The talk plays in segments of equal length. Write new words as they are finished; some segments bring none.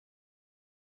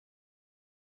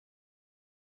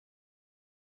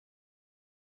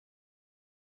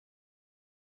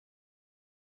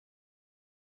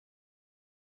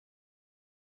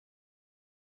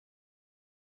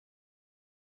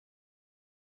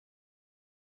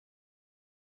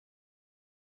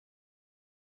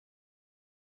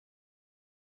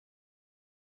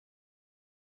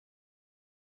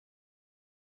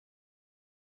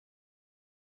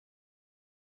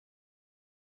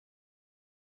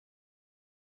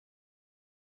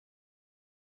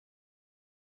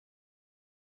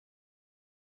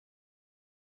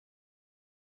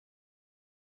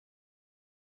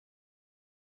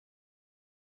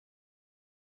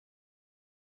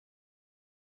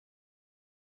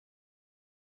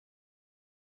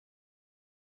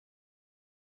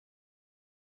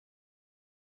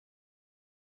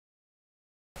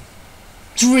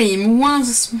Dream, one of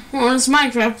the smartest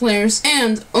Minecraft players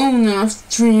and owner of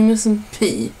Dream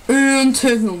SMP, and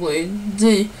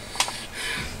Technoblade,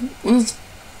 one of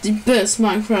the best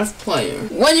Minecraft player.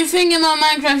 When you think about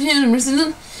Minecraft universe,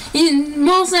 it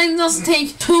most likely doesn't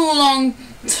take too long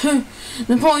to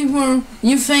the point where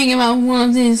you think about one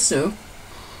of these two.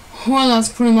 Well, that's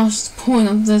pretty much the point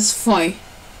of this fight,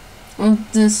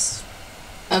 of this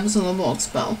episode of Block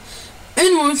Spell.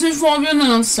 Anyways, it's Fabian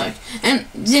and I'm Zack. And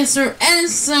yes sir, and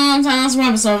it's sometimes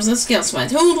web service and skills fight.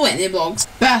 220 blocks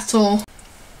battle.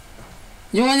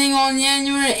 Joining on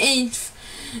January 8th,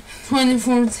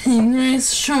 2014, there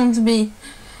is shown to be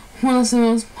one of the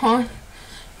most popular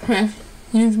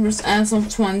YouTubers as of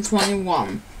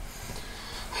 2021.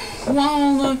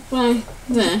 Well, look like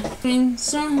that. I mean,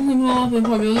 certainly blew up in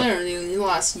popularity in the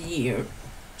last year.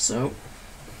 So,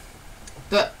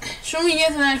 but should we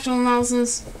get to the actual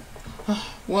analysis?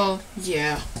 Well,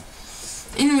 yeah.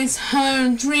 Anyways, her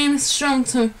dream is shown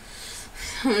to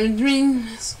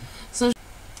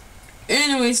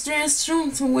anyways, there is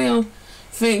shown to wield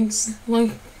things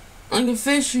like a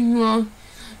fishing rod,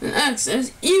 an axe,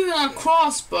 and even a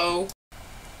crossbow.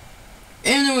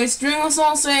 Anyways, Dream was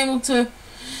also able to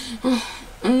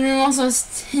Dream also has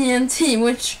TNT,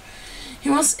 which he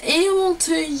was able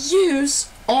to use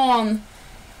on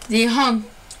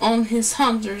his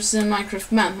hunters in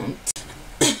Minecraft Manhunt.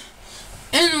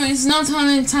 Anyways, not how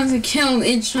many times he killed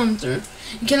each hunter.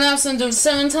 He killed Absent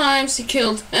 7 times, he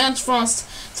killed Frost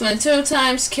 22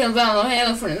 times, killed Battle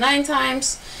Halo 49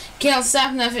 times, killed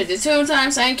Sapna 52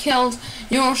 times, and killed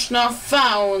Yoshna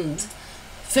Found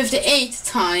 58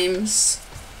 times.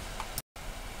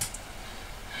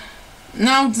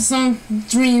 Now to some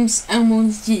Dream's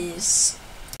emojis.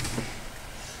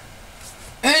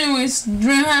 Anyways,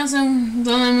 Dream hasn't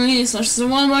done emojis, so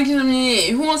what about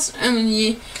emoji? What's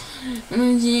emoji?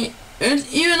 Emoji,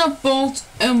 it's even a bolt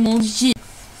emoji.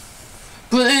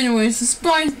 But anyways,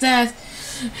 despite that,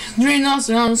 Dream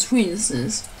also has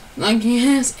weaknesses. Like he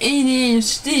has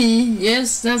ADHD,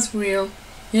 yes, that's real.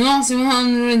 He lost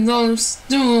 $100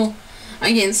 duel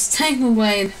against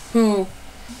Technoblade, who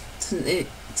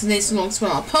today's Block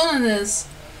Spell opponent is,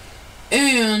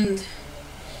 and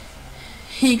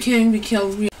he can be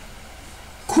killed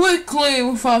quickly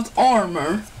without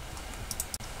armor.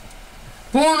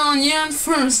 Born on June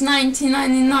 1st,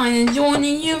 1999 and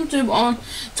joining YouTube on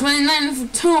 29th of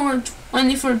October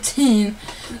 2013,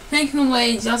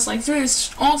 Technoblade, just like Dream, is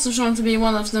also shown to be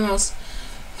one of the most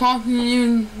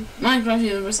popular Minecraft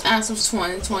YouTubers as of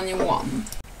 2021.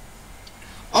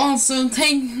 Also,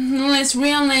 Technoblade's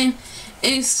real name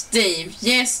is Dave.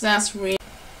 Yes, that's real.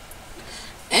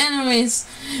 Anyways,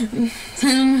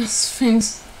 Technoblade's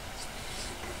things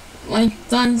like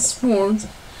Diamond Sword,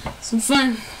 some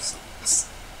fun,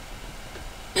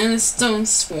 and a stone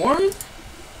sword.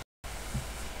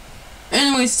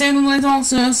 Anyways, Technoblade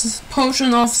also has a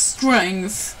potion of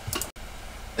strength,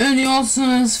 and he also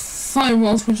has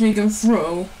fireballs which he can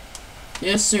throw.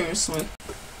 Yes, seriously.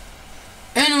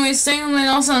 Anyways,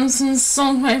 Technoblade also has a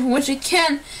assault rifle which he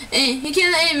can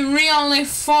aim really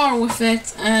far with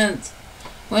it, and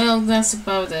well, that's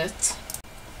about it.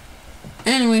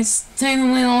 Anyways,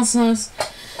 Technoblade also has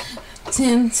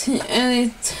TNT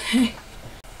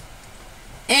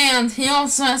and he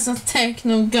also has a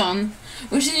techno gun,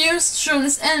 which he used to shoot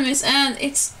his enemies, and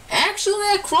it's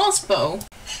actually a crossbow.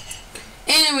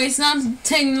 Anyways, now to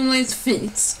Technoblade's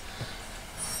feats.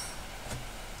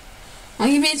 Like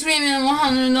he beat Dream in a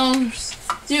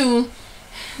 $100 duel.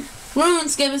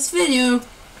 Ruins gave his video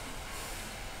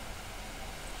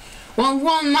 1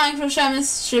 Minecraft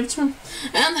Championship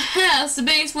and has the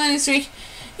biggest winning streak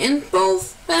in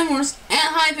both Memoirs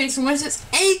and Hypixel, which is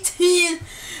 18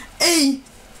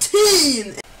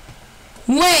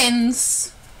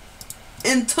 wins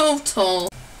in total.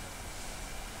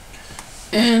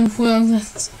 And well,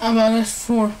 that's about it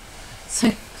for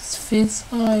feats,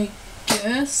 I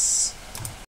guess.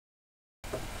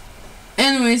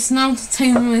 Anyways, now to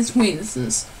Technoblade's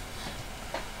weaknesses.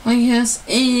 Like he has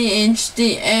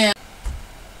ADHD and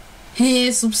he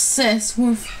is obsessed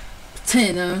with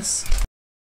potatoes.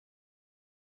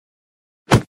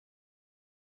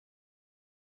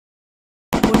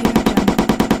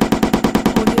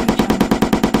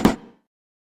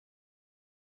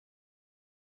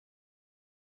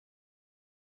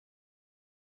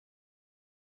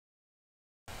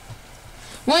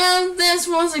 Well, this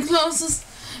was the closest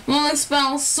Block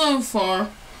Spell so far.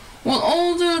 While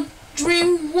although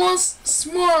Dream was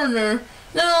smarter,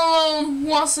 that alone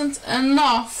wasn't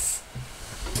enough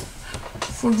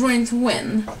for Dream to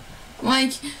win.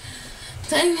 Like,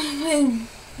 Technoblade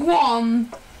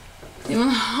won the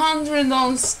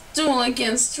 $100 duel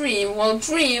against Dream, while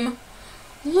Dream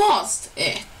lost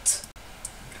it.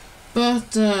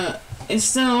 But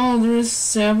is that all there is to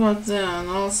say about the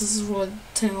analysis for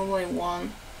Technoblade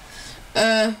 1?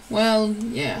 Well,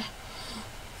 yeah.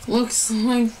 Looks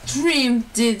like Dream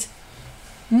did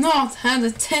not have the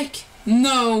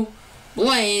Technoblade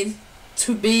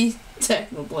to beat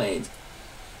Technoblade,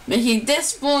 making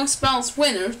this Bullock Spell's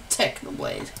winner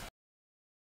Technoblade.